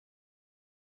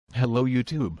Hello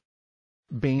YouTube.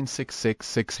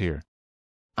 Bane666 here.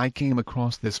 I came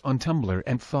across this on Tumblr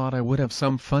and thought I would have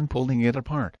some fun pulling it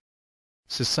apart.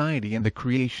 Society and the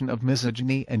Creation of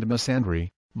Misogyny and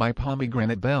Misandry, by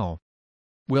Pomegranate Bell.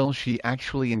 Well, she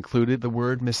actually included the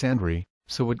word misandry,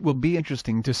 so it will be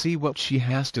interesting to see what she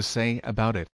has to say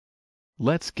about it.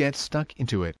 Let's get stuck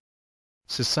into it.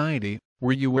 Society,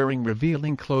 were you wearing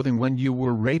revealing clothing when you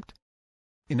were raped?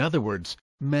 In other words,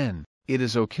 men, it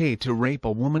is okay to rape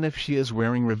a woman if she is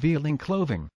wearing revealing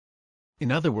clothing.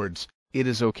 In other words, it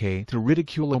is okay to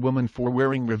ridicule a woman for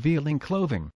wearing revealing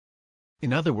clothing.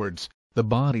 In other words, the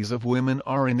bodies of women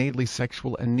are innately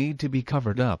sexual and need to be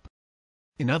covered up.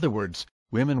 In other words,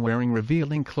 women wearing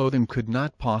revealing clothing could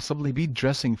not possibly be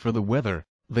dressing for the weather,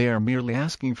 they are merely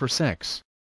asking for sex.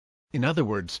 In other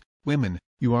words, women,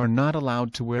 you are not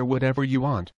allowed to wear whatever you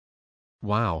want.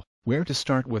 Wow, where to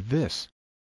start with this?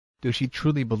 Does she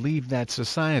truly believe that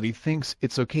society thinks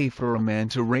it's okay for a man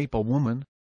to rape a woman?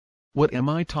 What am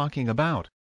I talking about?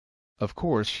 Of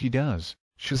course she does,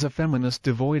 she's a feminist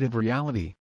devoid of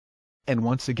reality. And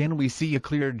once again we see a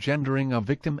clear gendering of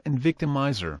victim and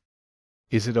victimizer.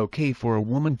 Is it okay for a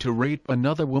woman to rape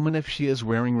another woman if she is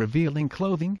wearing revealing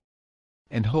clothing?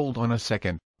 And hold on a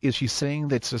second, is she saying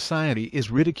that society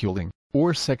is ridiculing,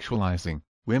 or sexualizing,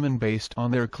 women based on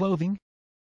their clothing?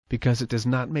 Because it does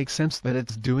not make sense that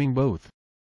it's doing both.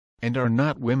 And are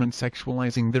not women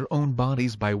sexualizing their own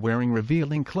bodies by wearing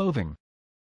revealing clothing?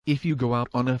 If you go out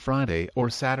on a Friday or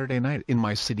Saturday night in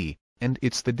my city, and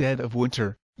it's the dead of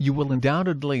winter, you will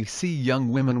undoubtedly see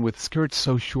young women with skirts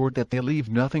so short that they leave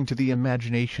nothing to the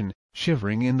imagination,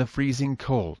 shivering in the freezing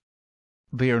cold.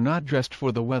 They are not dressed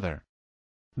for the weather.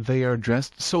 They are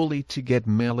dressed solely to get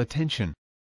male attention.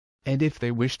 And if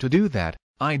they wish to do that,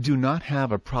 I do not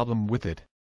have a problem with it.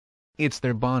 It's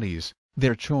their bodies,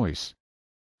 their choice.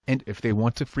 And if they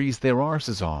want to freeze their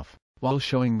arses off, while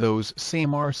showing those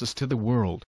same arses to the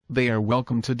world, they are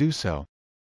welcome to do so.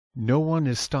 No one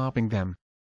is stopping them.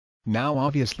 Now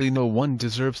obviously no one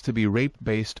deserves to be raped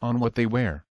based on what they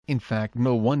wear, in fact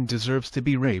no one deserves to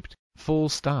be raped, full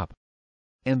stop.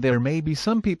 And there may be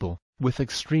some people, with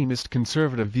extremist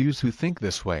conservative views who think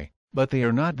this way, but they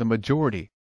are not the majority.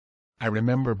 I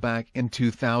remember back in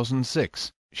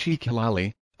 2006, Sheikh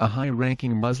Hilali, a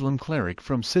high-ranking Muslim cleric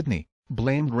from Sydney,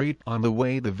 blamed rape on the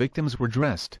way the victims were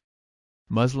dressed.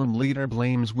 Muslim leader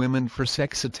blames women for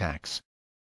sex attacks.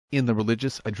 In the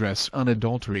religious address on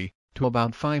adultery, to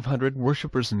about 500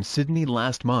 worshippers in Sydney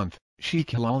last month, Sheikh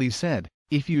Hilali said,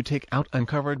 if you take out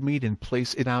uncovered meat and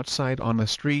place it outside on the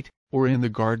street, or in the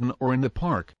garden or in the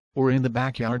park, or in the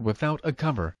backyard without a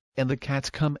cover, and the cats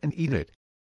come and eat it,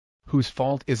 whose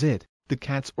fault is it, the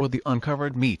cats or the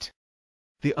uncovered meat?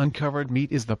 The uncovered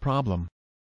meat is the problem.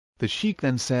 The sheikh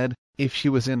then said, if she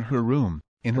was in her room,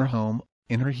 in her home,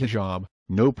 in her hijab,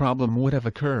 no problem would have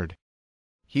occurred.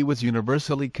 He was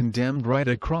universally condemned right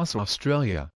across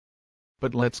Australia.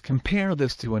 But let's compare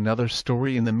this to another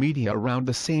story in the media around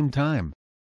the same time.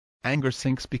 Anger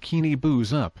sinks bikini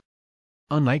booze up.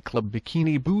 A nightclub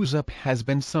Bikini Booze Up has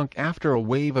been sunk after a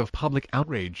wave of public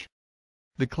outrage.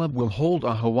 The club will hold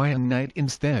a Hawaiian night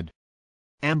instead.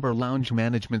 Amber Lounge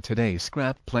management today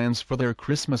scrapped plans for their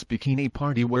Christmas bikini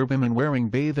party where women wearing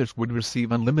bathers would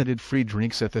receive unlimited free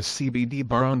drinks at the CBD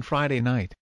bar on Friday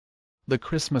night. The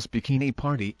Christmas bikini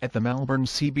party at the Melbourne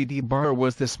CBD bar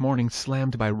was this morning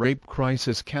slammed by rape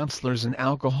crisis counselors and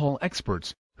alcohol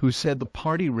experts, who said the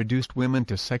party reduced women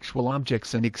to sexual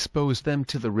objects and exposed them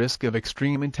to the risk of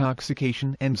extreme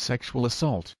intoxication and sexual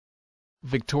assault.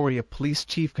 Victoria Police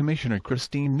Chief Commissioner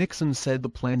Christine Nixon said the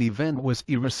planned event was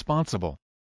irresponsible.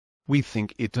 We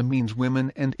think it demeans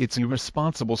women and it's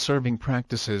irresponsible serving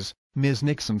practices, Ms.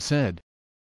 Nixon said.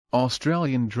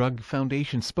 Australian Drug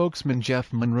Foundation spokesman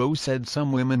Jeff Monroe said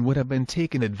some women would have been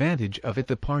taken advantage of at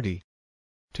the party.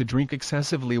 To drink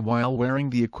excessively while wearing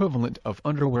the equivalent of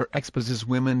underwear exposes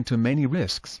women to many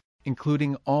risks,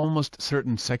 including almost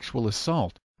certain sexual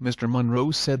assault, Mr.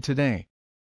 Monroe said today.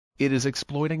 It is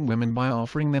exploiting women by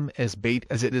offering them as bait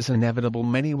as it is inevitable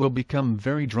many will become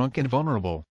very drunk and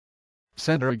vulnerable.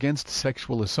 Center Against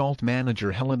Sexual Assault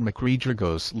manager Helen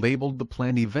McCreeger-Gose labeled the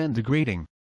planned event degrading.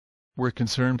 We're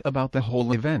concerned about the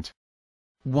whole event.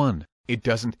 1. It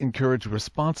doesn't encourage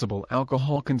responsible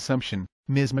alcohol consumption,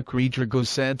 Ms. McCreeger-Gose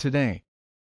said today.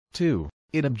 2.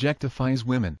 It objectifies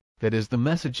women, that is the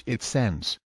message it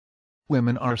sends.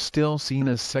 Women are still seen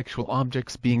as sexual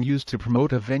objects being used to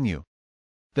promote a venue.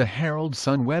 The Herald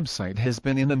Sun website has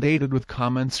been inundated with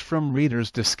comments from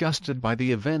readers disgusted by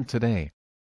the event today.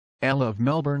 Ella of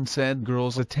Melbourne said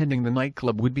girls attending the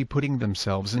nightclub would be putting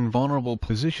themselves in vulnerable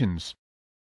positions.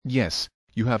 Yes,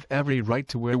 you have every right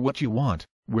to wear what you want,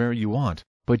 where you want,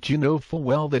 but you know full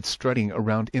well that strutting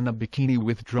around in a bikini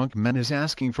with drunk men is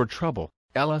asking for trouble,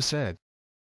 Ella said.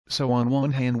 So on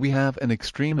one hand we have an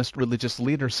extremist religious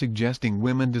leader suggesting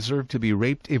women deserve to be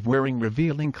raped if wearing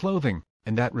revealing clothing,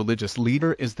 and that religious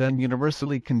leader is then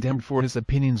universally condemned for his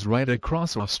opinions right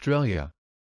across Australia.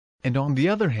 And on the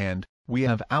other hand, we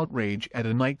have outrage at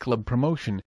a nightclub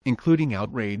promotion, including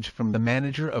outrage from the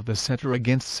manager of the Center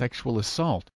Against Sexual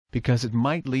Assault, because it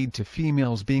might lead to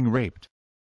females being raped.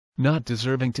 Not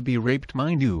deserving to be raped,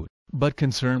 mind you, but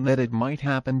concern that it might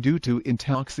happen due to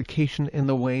intoxication in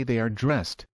the way they are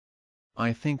dressed.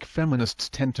 I think feminists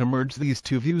tend to merge these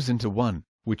two views into one,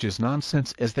 which is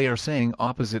nonsense as they are saying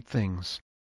opposite things.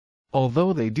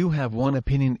 Although they do have one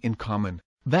opinion in common,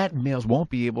 that males won't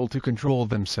be able to control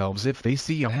themselves if they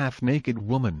see a half-naked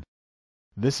woman.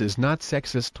 This is not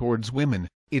sexist towards women,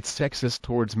 it's sexist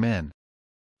towards men.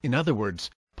 In other words,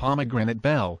 Pomegranate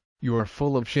Bell, you're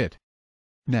full of shit.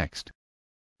 Next.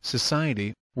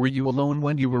 Society, were you alone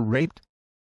when you were raped?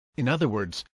 In other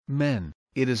words, men,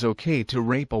 it is okay to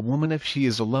rape a woman if she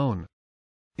is alone.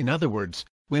 In other words,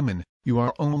 women, you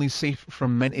are only safe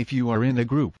from men if you are in a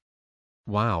group.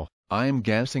 Wow, I'm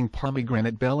guessing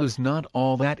Pomegranate Bell is not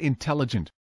all that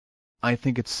intelligent. I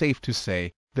think it's safe to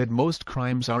say that most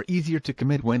crimes are easier to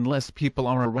commit when less people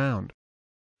are around.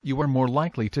 You are more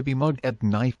likely to be mugged at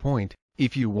knife point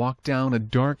if you walk down a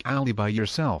dark alley by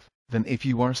yourself than if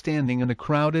you are standing in a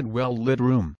crowded well-lit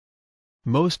room.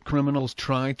 Most criminals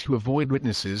try to avoid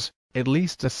witnesses, at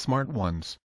least the smart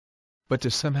ones. But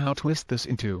to somehow twist this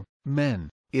into, men,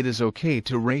 it is okay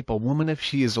to rape a woman if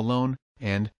she is alone,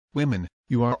 and, women,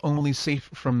 you are only safe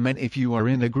from men if you are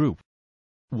in a group.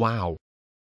 Wow.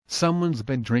 Someone's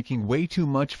been drinking way too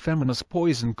much feminist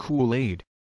poison Kool-Aid.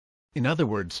 In other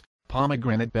words,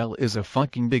 Pomegranate Bell is a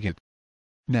fucking bigot.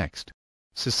 Next.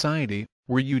 Society,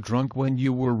 were you drunk when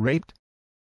you were raped?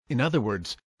 In other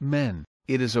words, men,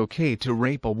 it is okay to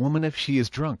rape a woman if she is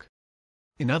drunk.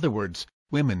 In other words,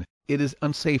 women, it is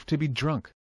unsafe to be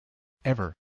drunk.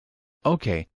 Ever.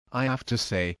 Okay, I have to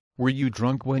say, were you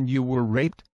drunk when you were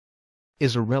raped?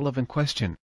 Is a relevant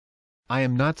question. I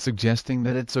am not suggesting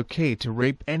that it's okay to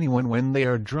rape anyone when they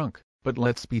are drunk, but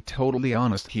let's be totally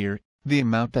honest here, the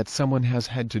amount that someone has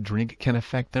had to drink can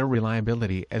affect their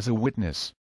reliability as a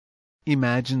witness.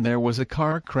 Imagine there was a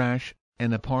car crash,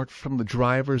 and apart from the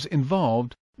drivers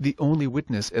involved, the only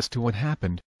witness as to what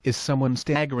happened is someone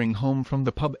staggering home from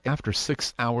the pub after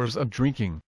 6 hours of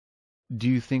drinking. Do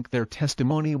you think their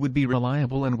testimony would be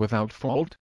reliable and without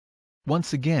fault?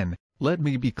 Once again, let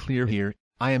me be clear here,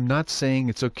 I am not saying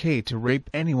it's okay to rape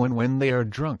anyone when they are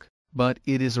drunk, but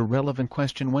it is a relevant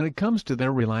question when it comes to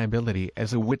their reliability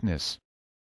as a witness.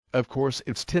 Of course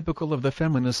it's typical of the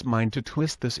feminist mind to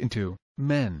twist this into,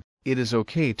 men, it is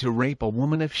okay to rape a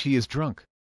woman if she is drunk.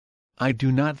 I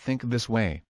do not think this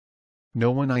way.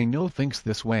 No one I know thinks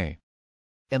this way.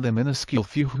 And the minuscule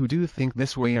few who do think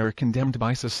this way are condemned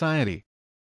by society.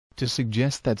 To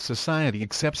suggest that society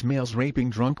accepts males raping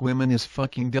drunk women is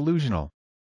fucking delusional.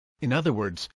 In other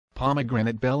words,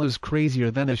 Pomegranate Bell is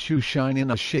crazier than a shoe shine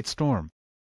in a shitstorm.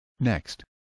 Next.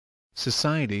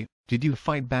 Society, did you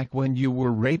fight back when you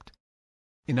were raped?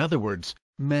 In other words,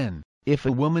 men, if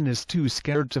a woman is too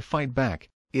scared to fight back,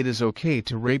 it is okay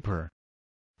to rape her.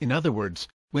 In other words,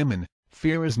 women,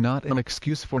 fear is not an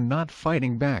excuse for not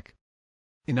fighting back.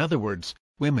 In other words,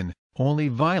 women, only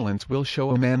violence will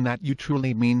show a man that you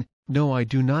truly mean, no, I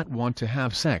do not want to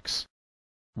have sex.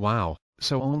 Wow,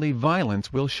 so only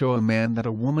violence will show a man that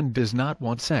a woman does not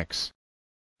want sex.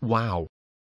 Wow.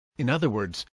 In other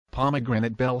words,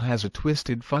 Pomegranate Bell has a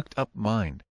twisted, fucked up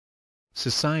mind.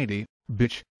 Society,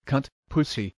 bitch, cunt,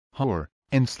 pussy, whore,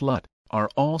 and slut, are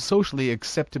all socially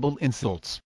acceptable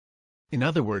insults. In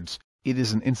other words, it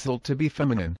is an insult to be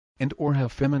feminine, and or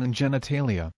have feminine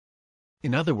genitalia.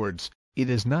 In other words, it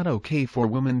is not okay for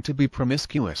women to be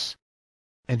promiscuous.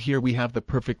 And here we have the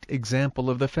perfect example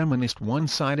of the feminist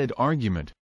one-sided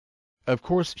argument. Of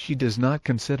course she does not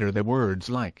consider the words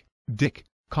like, dick,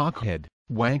 cockhead,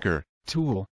 wanker,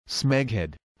 tool,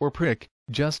 smeghead, or prick,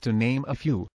 just to name a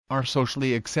few, are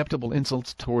socially acceptable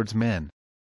insults towards men.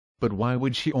 But why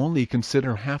would she only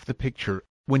consider half the picture,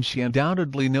 when she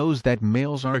undoubtedly knows that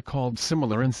males are called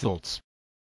similar insults?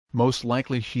 Most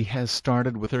likely she has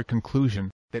started with her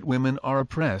conclusion, that women are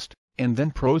oppressed, and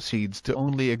then proceeds to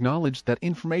only acknowledge that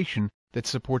information, that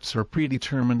supports her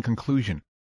predetermined conclusion.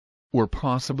 Or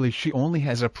possibly she only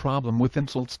has a problem with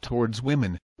insults towards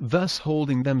women, thus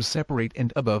holding them separate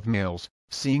and above males,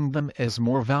 seeing them as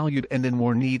more valued and in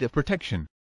more need of protection.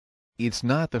 It's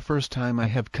not the first time I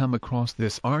have come across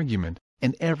this argument,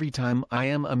 and every time I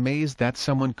am amazed that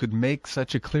someone could make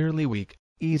such a clearly weak,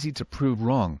 easy to prove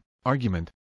wrong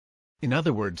argument. In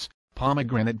other words,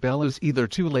 Pomegranate Belle is either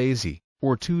too lazy,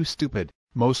 or too stupid,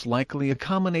 most likely a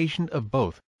combination of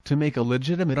both, to make a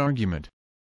legitimate argument.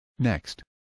 Next.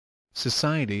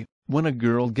 Society. When a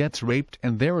girl gets raped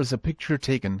and there is a picture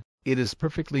taken, it is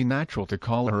perfectly natural to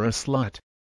call her a slut.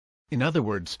 In other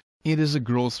words, it is a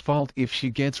girl's fault if she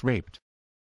gets raped.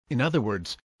 In other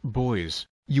words, boys,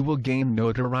 you will gain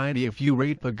notoriety if you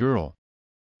rape a girl.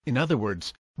 In other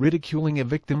words, ridiculing a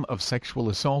victim of sexual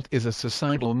assault is a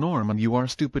societal norm and you are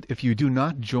stupid if you do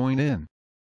not join in.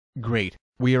 Great,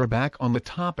 we are back on the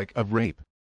topic of rape.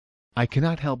 I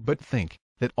cannot help but think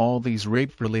that all these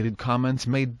rape-related comments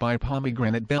made by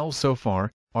Pomegranate Belle so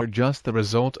far are just the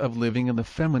result of living in the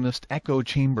feminist echo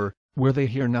chamber, where they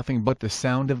hear nothing but the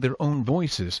sound of their own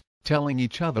voices, telling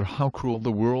each other how cruel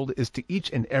the world is to each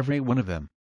and every one of them.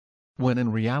 When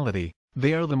in reality,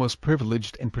 they are the most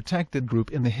privileged and protected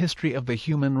group in the history of the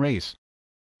human race.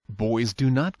 Boys do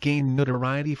not gain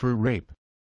notoriety for rape.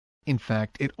 In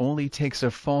fact, it only takes a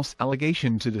false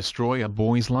allegation to destroy a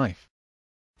boy's life.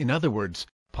 In other words,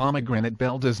 Pomegranate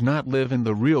Belle does not live in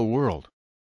the real world.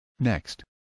 Next.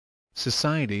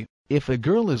 Society. If a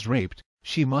girl is raped,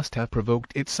 she must have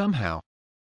provoked it somehow.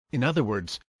 In other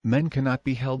words, men cannot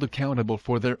be held accountable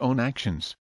for their own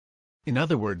actions. In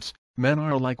other words, men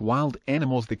are like wild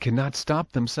animals that cannot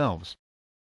stop themselves.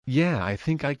 Yeah, I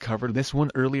think I covered this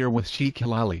one earlier with Sheikh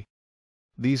Hilali.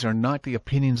 These are not the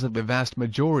opinions of the vast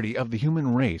majority of the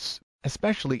human race,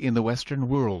 especially in the Western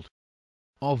world.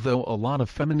 Although a lot of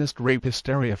feminist rape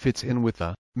hysteria fits in with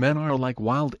the men are like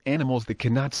wild animals that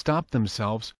cannot stop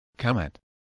themselves comment.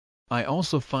 I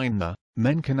also find the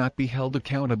men cannot be held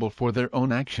accountable for their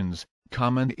own actions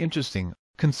comment interesting,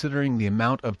 considering the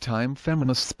amount of time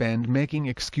feminists spend making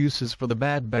excuses for the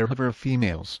bad behavior of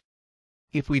females.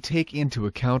 If we take into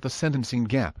account the sentencing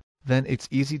gap, then it's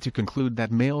easy to conclude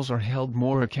that males are held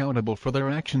more accountable for their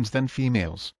actions than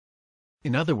females.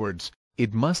 In other words,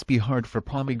 it must be hard for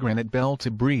Pomegranate Belle to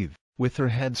breathe, with her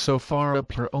head so far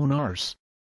up her own arse.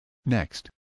 Next.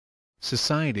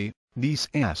 Society. These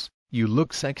ass, you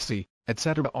look sexy,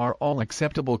 etc. are all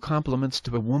acceptable compliments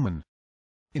to a woman.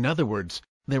 In other words,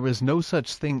 there is no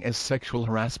such thing as sexual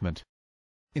harassment.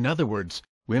 In other words,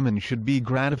 women should be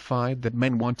gratified that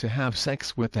men want to have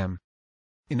sex with them.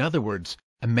 In other words,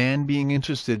 a man being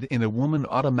interested in a woman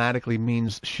automatically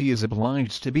means she is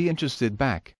obliged to be interested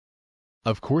back.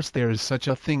 Of course there is such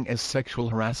a thing as sexual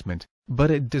harassment,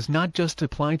 but it does not just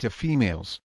apply to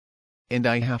females. And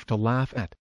I have to laugh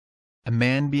at. A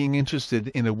man being interested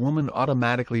in a woman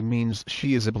automatically means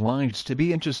she is obliged to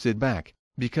be interested back,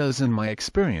 because in my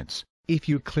experience, if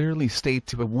you clearly state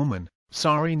to a woman,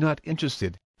 sorry not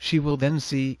interested, she will then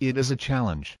see it as a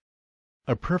challenge.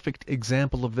 A perfect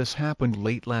example of this happened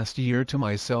late last year to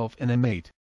myself and a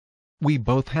mate. We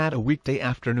both had a weekday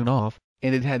afternoon off,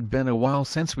 and it had been a while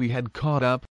since we had caught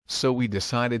up, so we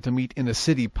decided to meet in a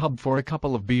city pub for a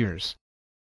couple of beers.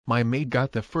 My mate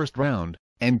got the first round,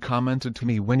 and commented to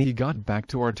me when he got back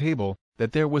to our table,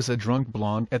 that there was a drunk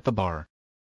blonde at the bar.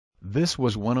 This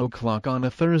was 1 o'clock on a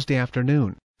Thursday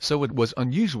afternoon, so it was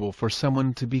unusual for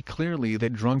someone to be clearly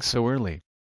that drunk so early.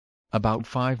 About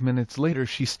 5 minutes later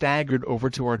she staggered over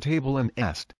to our table and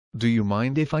asked, "Do you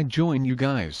mind if I join you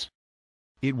guys?"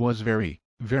 It was very,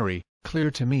 very clear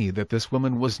to me that this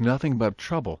woman was nothing but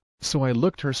trouble, so I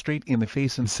looked her straight in the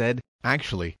face and said,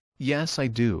 "Actually, yes I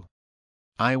do."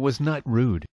 I was not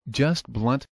rude, just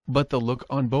blunt, but the look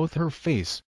on both her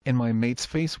face, and my mate's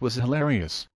face was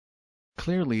hilarious.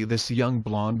 Clearly this young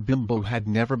blonde bimbo had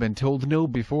never been told no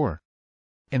before.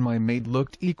 And my mate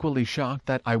looked equally shocked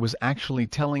that I was actually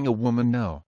telling a woman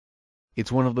no.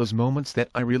 It's one of those moments that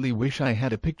I really wish I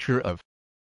had a picture of.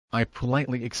 I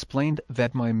politely explained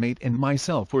that my mate and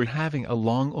myself were having a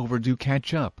long overdue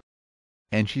catch-up.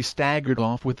 And she staggered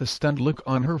off with a stunned look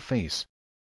on her face.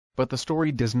 But the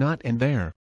story does not end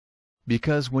there.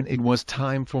 Because when it was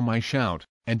time for my shout,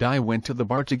 and I went to the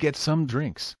bar to get some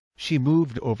drinks, she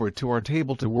moved over to our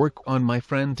table to work on my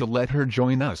friend to let her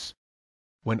join us.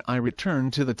 When I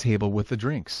returned to the table with the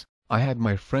drinks, I had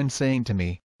my friend saying to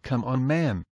me, "Come on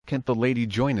man, can't the lady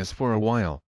join us for a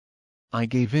while?" I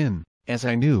gave in, as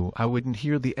I knew I wouldn't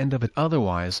hear the end of it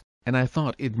otherwise, and I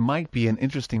thought it might be an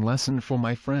interesting lesson for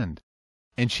my friend.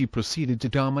 And she proceeded to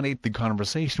dominate the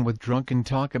conversation with drunken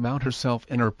talk about herself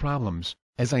and her problems,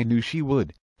 as I knew she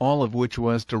would, all of which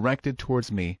was directed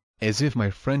towards me, as if my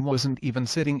friend wasn't even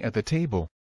sitting at the table.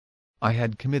 I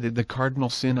had committed the cardinal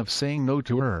sin of saying no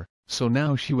to her, so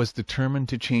now she was determined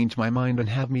to change my mind and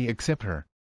have me accept her.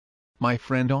 My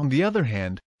friend on the other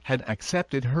hand, had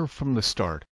accepted her from the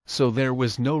start, so there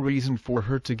was no reason for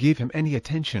her to give him any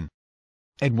attention.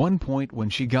 At one point when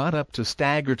she got up to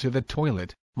stagger to the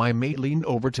toilet, my mate leaned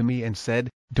over to me and said,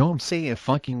 "Don't say a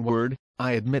fucking word,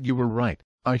 I admit you were right,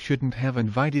 I shouldn't have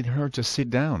invited her to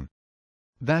sit down."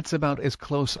 That's about as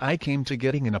close I came to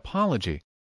getting an apology.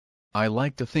 I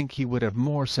like to think he would have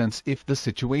more sense if the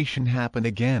situation happened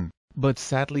again, but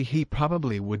sadly he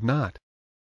probably would not.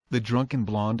 The drunken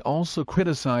blonde also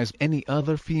criticized any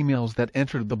other females that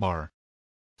entered the bar.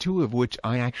 Two of which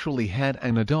I actually had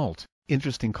an adult,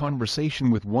 interesting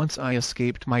conversation with once I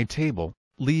escaped my table,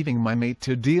 leaving my mate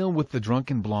to deal with the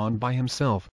drunken blonde by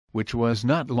himself, which was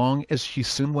not long as she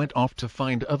soon went off to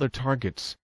find other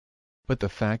targets. But the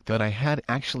fact that I had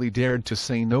actually dared to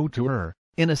say no to her,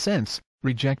 in a sense,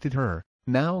 rejected her,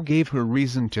 now gave her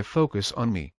reason to focus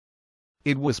on me.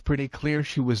 It was pretty clear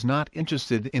she was not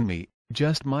interested in me,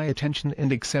 just my attention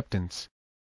and acceptance.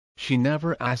 She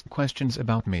never asked questions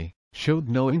about me, showed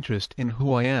no interest in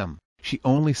who I am, she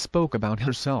only spoke about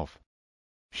herself.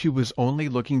 She was only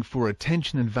looking for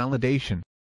attention and validation.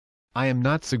 I am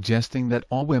not suggesting that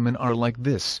all women are like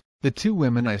this, the two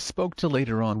women I spoke to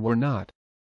later on were not.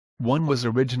 One was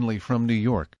originally from New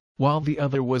York, while the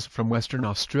other was from Western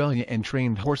Australia and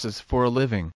trained horses for a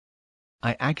living.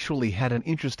 I actually had an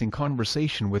interesting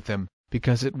conversation with them,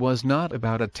 because it was not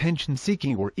about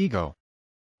attention-seeking or ego.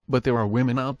 But there are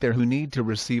women out there who need to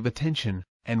receive attention,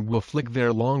 and will flick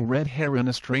their long red hair in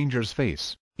a stranger's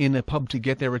face, in a pub to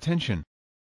get their attention.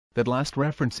 That last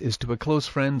reference is to a close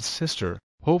friend's sister,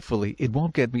 hopefully it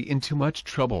won't get me into much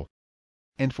trouble.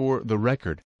 And for the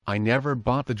record, I never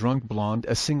bought the drunk blonde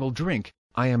a single drink,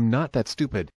 I am not that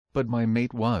stupid, but my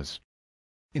mate was.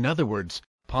 In other words,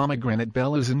 Pomegranate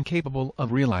Belle is incapable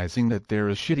of realizing that there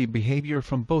is shitty behavior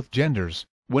from both genders,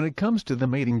 when it comes to the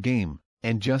mating game,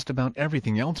 and just about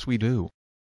everything else we do.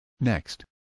 Next.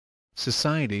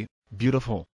 Society,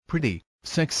 beautiful, pretty,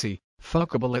 sexy,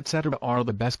 fuckable etc. are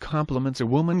the best compliments a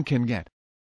woman can get.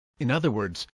 In other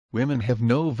words, women have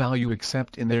no value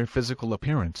except in their physical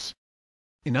appearance.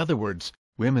 In other words,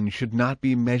 women should not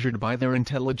be measured by their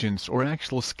intelligence or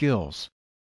actual skills.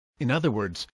 In other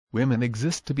words, women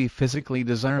exist to be physically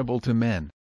desirable to men.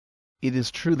 It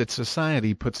is true that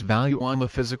society puts value on the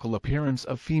physical appearance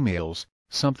of females,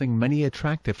 something many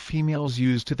attractive females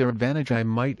use to their advantage, I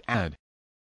might add.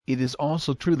 It is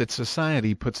also true that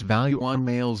society puts value on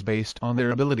males based on their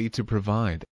ability to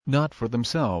provide, not for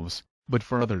themselves, but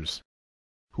for others.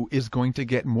 Who is going to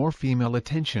get more female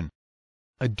attention?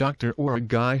 A doctor or a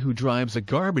guy who drives a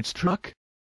garbage truck?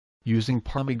 Using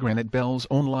Pomegranate Belle's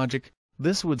own logic,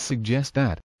 this would suggest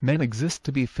that men exist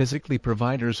to be physically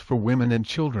providers for women and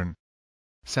children.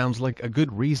 Sounds like a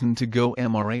good reason to go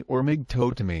MRA or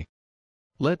MGTOW to me.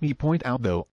 Let me point out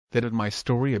though, that in my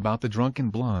story about the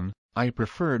drunken blonde, I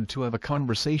preferred to have a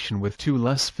conversation with two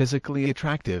less physically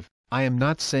attractive, I am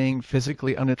not saying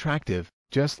physically unattractive,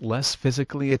 just less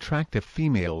physically attractive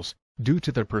females, due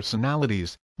to their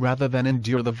personalities, rather than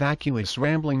endure the vacuous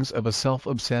ramblings of a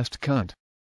self-obsessed cunt.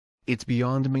 It's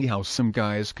beyond me how some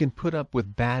guys can put up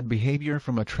with bad behavior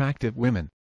from attractive women.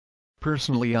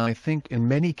 Personally, I think in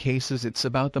many cases it's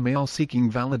about the male seeking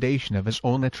validation of his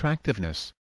own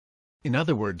attractiveness. In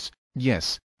other words,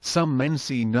 yes, some men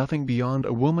see nothing beyond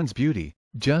a woman's beauty,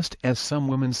 just as some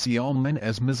women see all men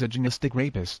as misogynistic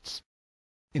rapists.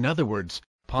 In other words,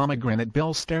 Pomegranate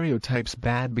Belle stereotypes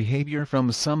bad behavior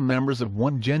from some members of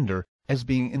one gender, as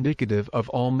being indicative of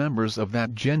all members of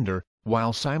that gender,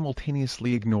 while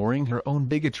simultaneously ignoring her own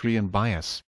bigotry and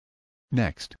bias.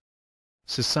 Next.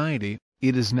 Society,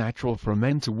 it is natural for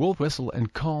men to wolf whistle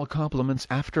and call compliments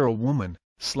after a woman,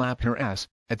 slap her ass,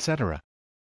 etc.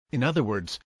 In other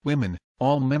words, women,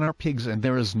 all men are pigs and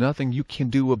there is nothing you can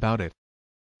do about it.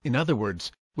 In other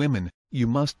words, women, you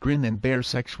must grin and bear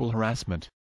sexual harassment.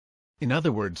 In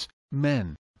other words,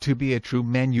 men, to be a true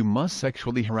man you must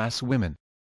sexually harass women.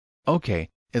 Okay,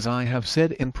 as I have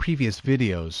said in previous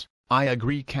videos, I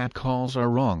agree catcalls are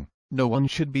wrong, no one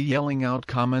should be yelling out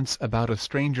comments about a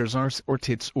stranger's arse or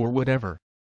tits or whatever.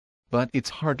 But it's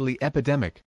hardly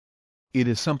epidemic. It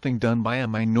is something done by a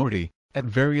minority, at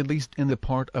very least in the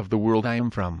part of the world I am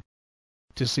from.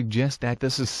 To suggest that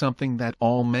this is something that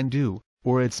all men do,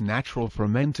 or it's natural for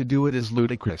men to do it is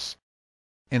ludicrous.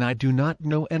 And I do not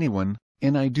know anyone,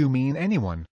 and I do mean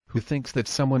anyone, who thinks that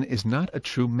someone is not a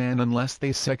true man unless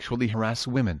they sexually harass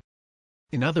women.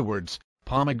 In other words,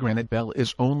 Pomegranate Belle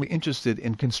is only interested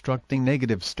in constructing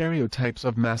negative stereotypes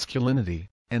of masculinity,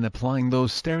 and applying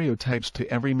those stereotypes to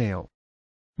every male.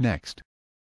 Next.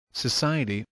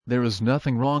 Society, there is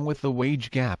nothing wrong with the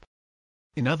wage gap.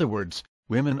 In other words,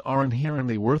 women are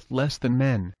inherently worth less than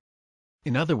men.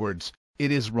 In other words,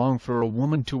 it is wrong for a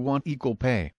woman to want equal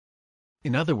pay.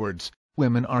 In other words,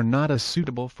 women are not as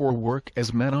suitable for work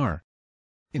as men are.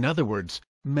 In other words,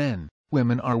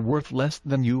 women are worth less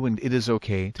than you and it is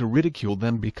okay to ridicule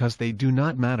them because they do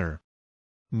not matter.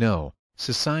 No,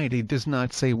 society does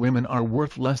not say women are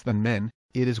worth less than men,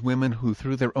 it is women who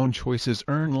through their own choices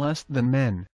earn less than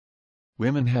men.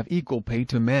 Women have equal pay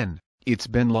to men, it's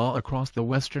been law across the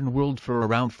Western world for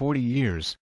around 40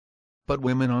 years. But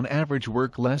women on average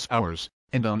work less hours,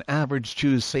 and on average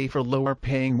choose safer lower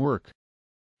paying work.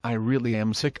 I really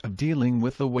am sick of dealing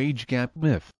with the wage gap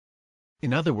myth.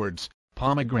 In other words,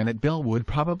 Pomegranate Bell would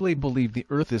probably believe the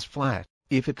earth is flat,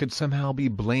 if it could somehow be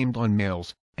blamed on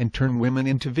males, and turn women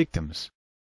into victims.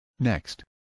 Next.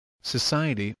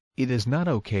 Society, it is not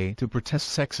okay to protest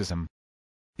sexism.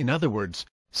 In other words,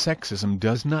 sexism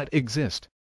does not exist.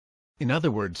 In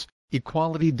other words,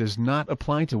 equality does not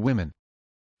apply to women.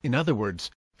 In other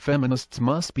words, feminists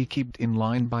must be kept in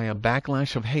line by a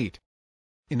backlash of hate.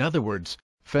 In other words,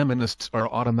 feminists are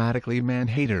automatically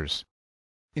man-haters.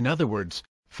 In other words,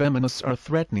 feminists are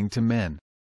threatening to men.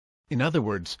 In other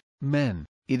words, men,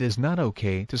 it is not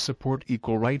okay to support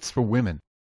equal rights for women.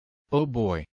 Oh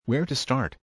boy, where to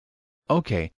start?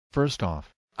 Okay, first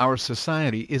off, our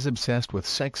society is obsessed with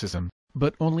sexism,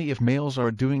 but only if males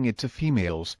are doing it to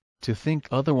females. To think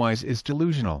otherwise is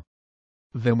delusional.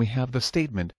 Then we have the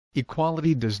statement,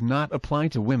 equality does not apply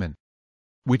to women.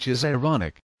 Which is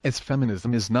ironic, as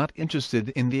feminism is not interested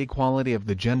in the equality of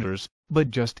the genders,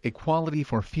 but just equality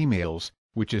for females,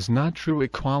 which is not true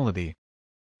equality.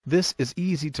 This is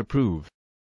easy to prove.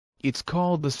 It's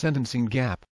called the sentencing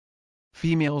gap.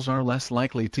 Females are less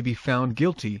likely to be found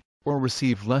guilty, or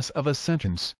receive less of a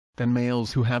sentence, than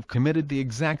males who have committed the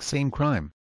exact same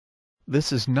crime.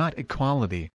 This is not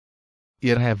equality.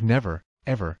 Yet I have never,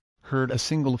 ever, heard a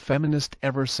single feminist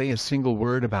ever say a single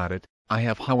word about it. I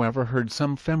have however heard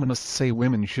some feminists say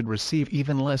women should receive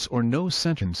even less or no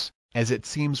sentence, as it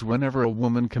seems whenever a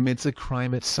woman commits a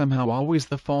crime it's somehow always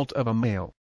the fault of a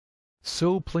male.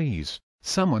 So please,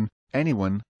 someone,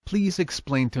 anyone, please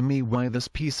explain to me why this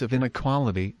piece of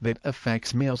inequality that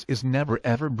affects males is never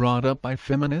ever brought up by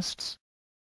feminists.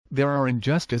 There are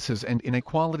injustices and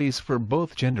inequalities for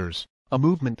both genders. A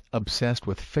movement obsessed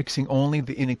with fixing only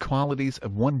the inequalities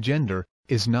of one gender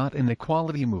is not an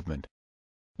equality movement.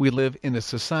 We live in a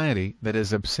society that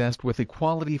is obsessed with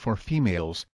equality for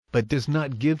females, but does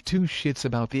not give two shits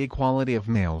about the equality of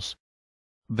males.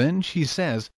 Then she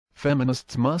says,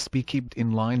 feminists must be kept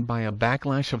in line by a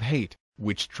backlash of hate,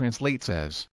 which translates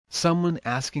as, someone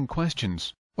asking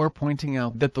questions, or pointing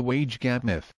out that the wage gap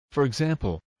myth, for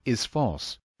example, is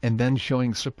false, and then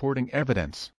showing supporting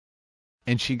evidence.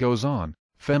 And she goes on,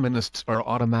 feminists are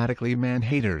automatically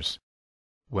man-haters.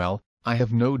 Well, I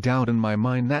have no doubt in my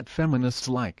mind that feminists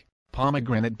like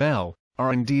Pomegranate Bell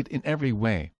are indeed in every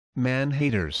way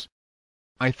man-haters.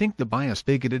 I think the biased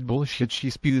bigoted bullshit she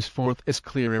spews forth is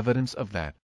clear evidence of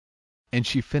that. And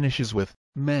she finishes with,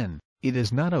 men, it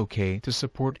is not okay to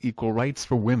support equal rights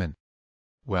for women.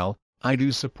 Well, I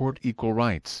do support equal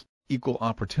rights, equal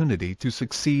opportunity to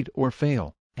succeed or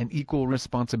fail, and equal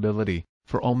responsibility,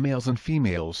 for all males and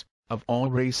females, of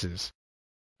all races.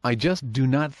 I just do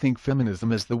not think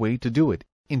feminism is the way to do it,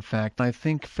 in fact I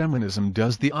think feminism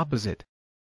does the opposite.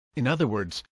 In other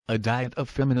words, a diet of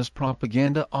feminist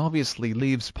propaganda obviously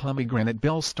leaves Pomegranate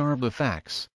Bell starved of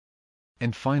facts.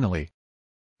 And finally,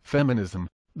 feminism,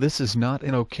 this is not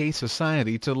an okay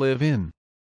society to live in.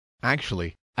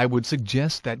 Actually, I would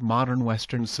suggest that modern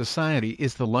Western society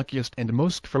is the luckiest and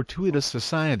most fortuitous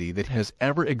society that has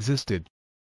ever existed.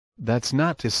 That's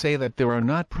not to say that there are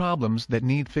not problems that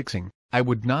need fixing. I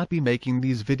would not be making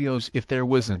these videos if there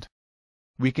wasn't.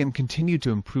 We can continue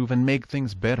to improve and make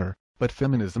things better, but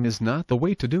feminism is not the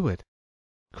way to do it.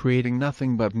 Creating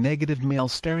nothing but negative male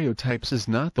stereotypes is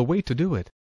not the way to do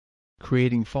it.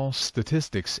 Creating false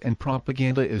statistics and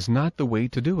propaganda is not the way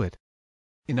to do it.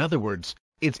 In other words,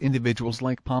 it's individuals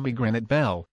like Pomegranate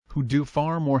Bell, who do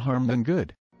far more harm than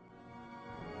good.